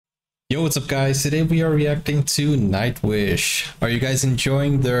Yo, what's up guys? Today we are reacting to Nightwish. Are you guys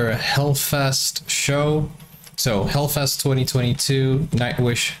enjoying their Hellfest show? So Hellfest 2022,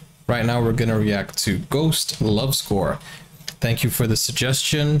 Nightwish. Right now we're gonna react to Ghost Love Score. Thank you for the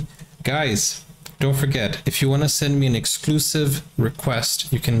suggestion. Guys, don't forget, if you want to send me an exclusive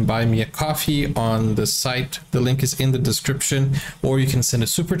request, you can buy me a coffee on the site. The link is in the description, or you can send a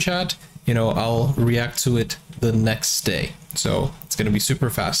super chat. You know, I'll react to it the next day. So it's going to be super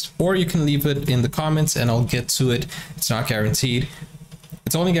fast. Or you can leave it in the comments and I'll get to it. It's not guaranteed.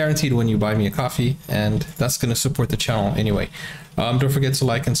 It's only guaranteed when you buy me a coffee, and that's going to support the channel anyway. Don't forget to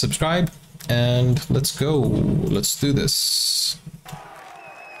like and subscribe, and let's go. Let's do this.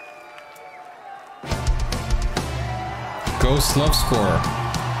 Ghost Love Score.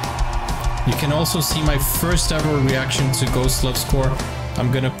 You can also see my first ever reaction to Ghost Love Score.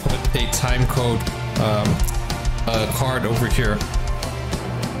 I'm gonna put a time code card over here.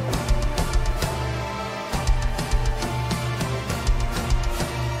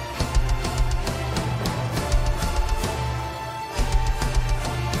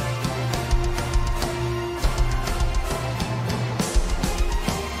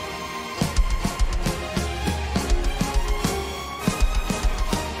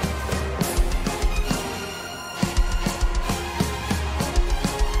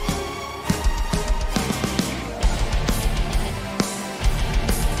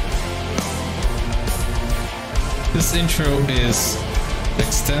 This intro is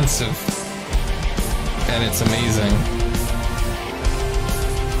extensive and it's amazing.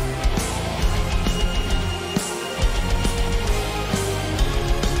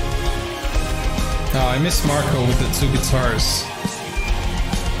 Oh, I miss Marco with the two guitars.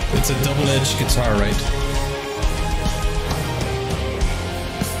 It's a double-edged guitar, right?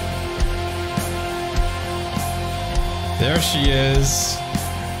 There she is.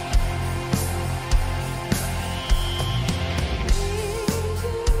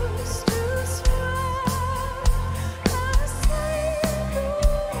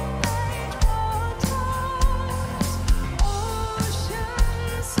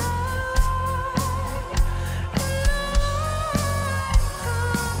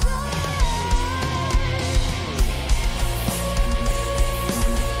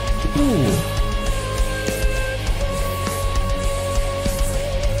 Ooh.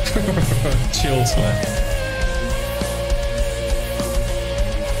 Chills, man.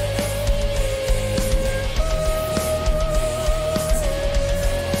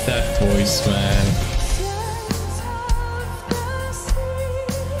 That voice, man.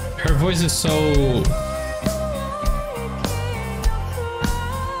 Her voice is so...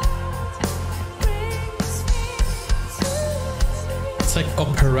 It's like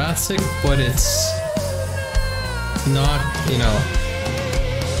operatic, but it's not, you know.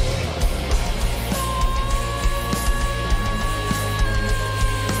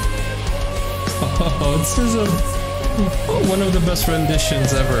 Oh, this is one of the best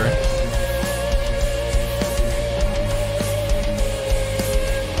renditions ever.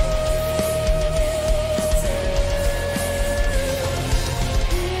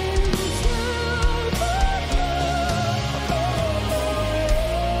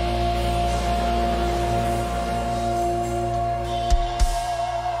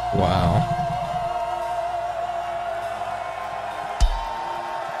 Wow.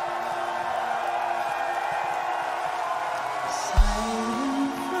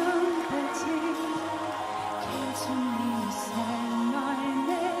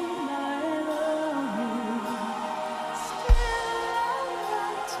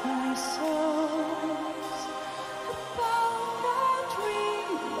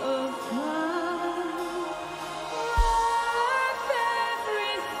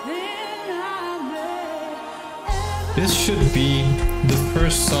 This should be the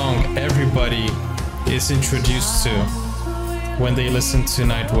first song everybody is introduced to when they listen to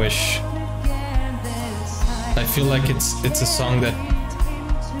Nightwish. I feel like it's a song that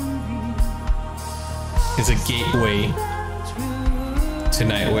is a gateway to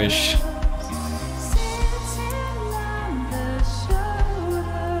Nightwish.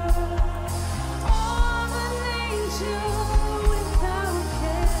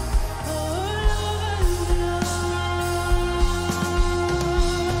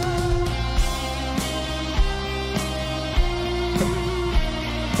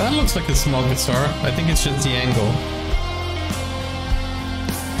 That looks like a small guitar. I think it's just the angle.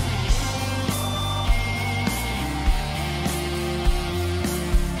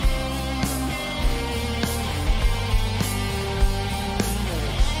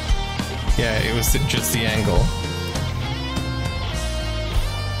 Yeah, it was just the angle.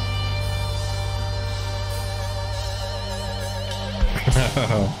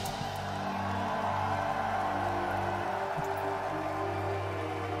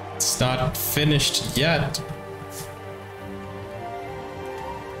 It's not finished yet.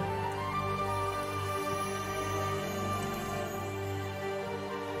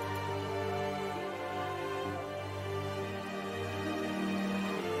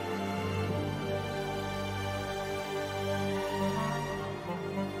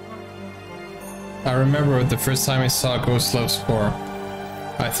 I remember the first time I saw Ghost Love Score,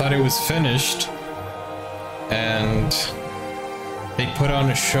 I thought it was finished, and they put on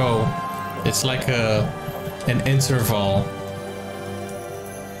a show. It's like an interval,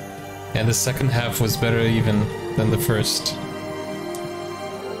 and the second half was better even than the first.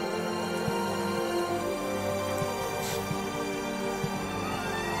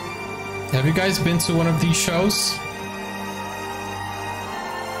 Have you guys been to one of these shows?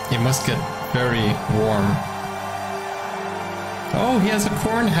 It must get very warm. Oh, he has a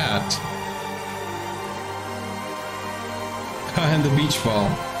corn hat. And the beach ball.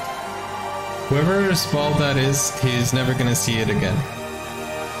 Whoever's ball that is, he's never gonna see it again.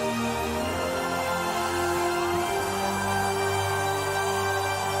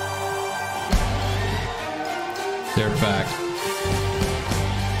 They're back.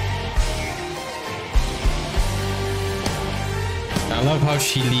 I love how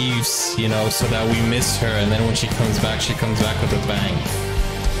she leaves, you know, so that we miss her, and then when she comes back with a bang.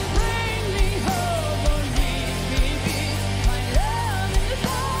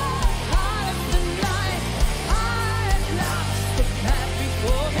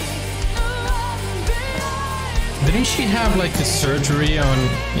 Didn't she have like a surgery on,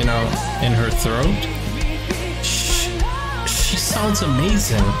 you know, in her throat? She sounds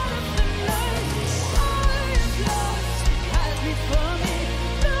amazing.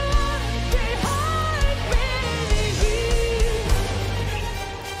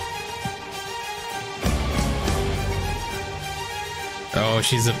 Oh,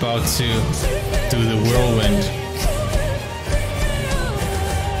 she's about to do the whirlwind.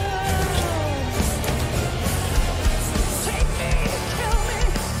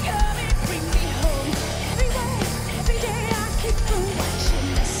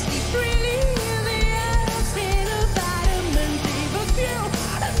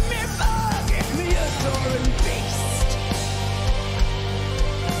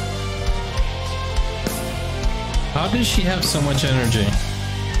 How does she have so much energy?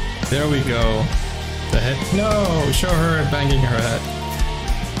 There we go. The head. No! Show her banging her head.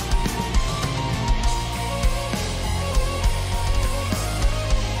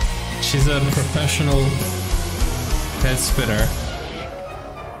 She's a professional head spinner.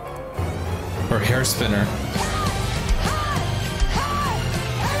 Or hair spinner.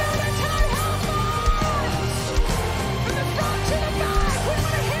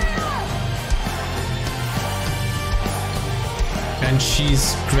 And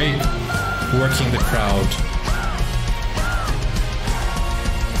she's great working the crowd.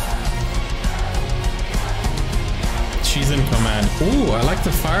 She's in command. Ooh, I like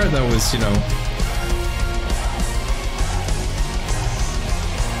the fire that was, you know.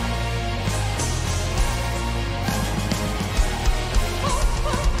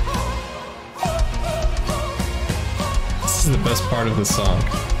 This is the best part of the song.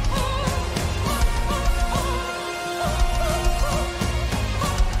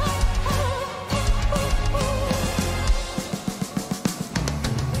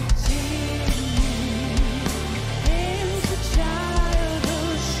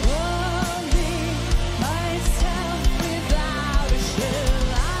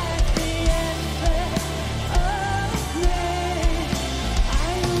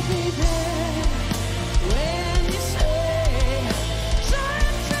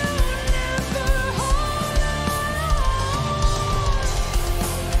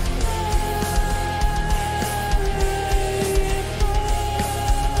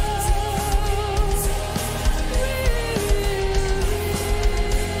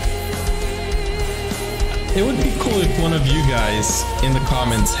 It would be cool if one of you guys in the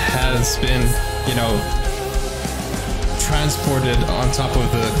comments has been, you know, transported on top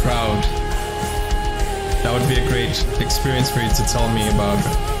of the crowd. That would be a great experience for you to tell me about.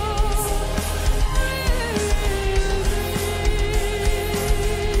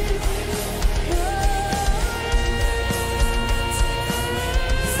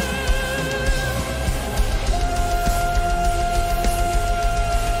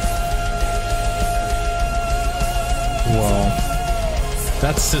 Wow,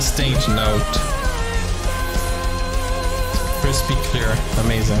 that's sustained note. Crispy clear,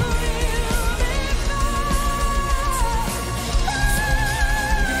 amazing.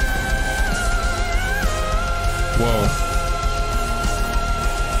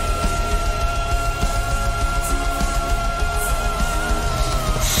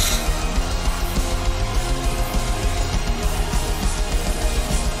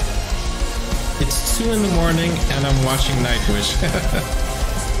 2 in the morning and I'm watching Nightwish.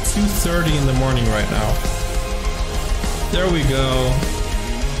 2:30 in the morning right now. There we go.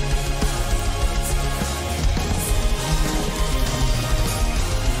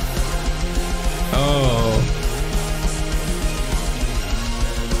 Oh.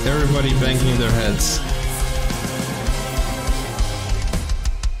 Everybody banging their heads.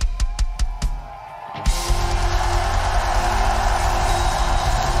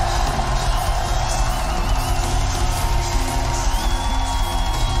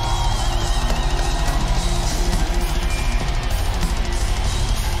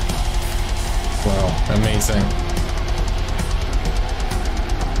 Wow, amazing.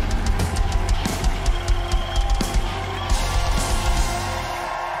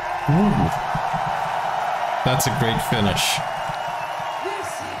 Ooh. That's a great finish.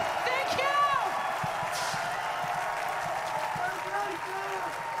 Thank you.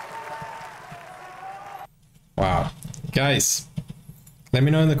 Wow. Guys, let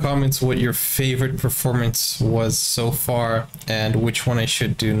me know in the comments what your favorite performance was so far and which one I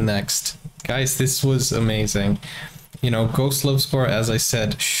should do next. Guys, this was amazing. You know, Ghost Love Score, as I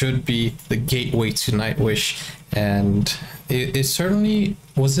said, should be the gateway to Nightwish, and it certainly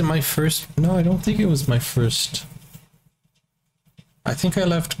wasn't my first. No, I don't think it was my first. I think I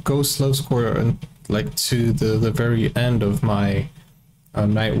left Ghost Love Score like to the very end of my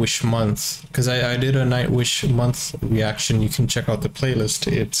Nightwish month, because I did a Nightwish month reaction. You can check out the playlist.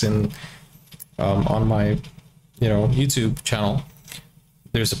 It's in on my YouTube channel.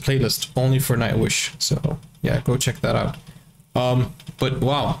 There's a playlist only for Nightwish, so yeah, go check that out. But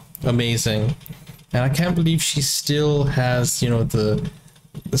wow, amazing. And I can't believe she still has, the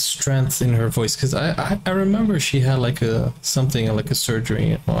strength in her voice, because I remember she had like something like a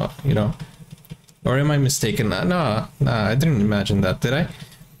surgery, or am I mistaken? Nah, I didn't imagine that, did I?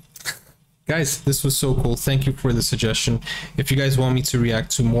 Guys, this was so cool. Thank you for the suggestion. If you guys want me to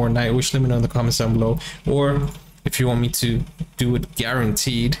react to more Nightwish, let me know in the comments down below. Or if you want me to do it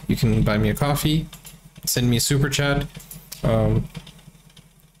guaranteed, you can buy me a coffee, send me a super chat,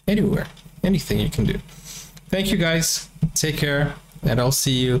 anywhere, anything you can do. Thank you guys. Take care, and I'll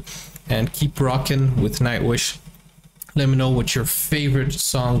see you. And keep rocking with Nightwish. Let me know what your favorite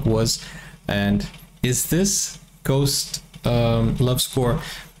song was, and is this Ghost Love Score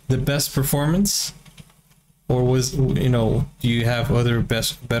the best performance, or was do you have other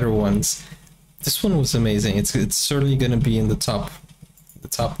better ones? This one was amazing. It's certainly gonna be in the top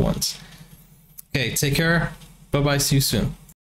ones. Okay, take care. Bye bye. See you soon.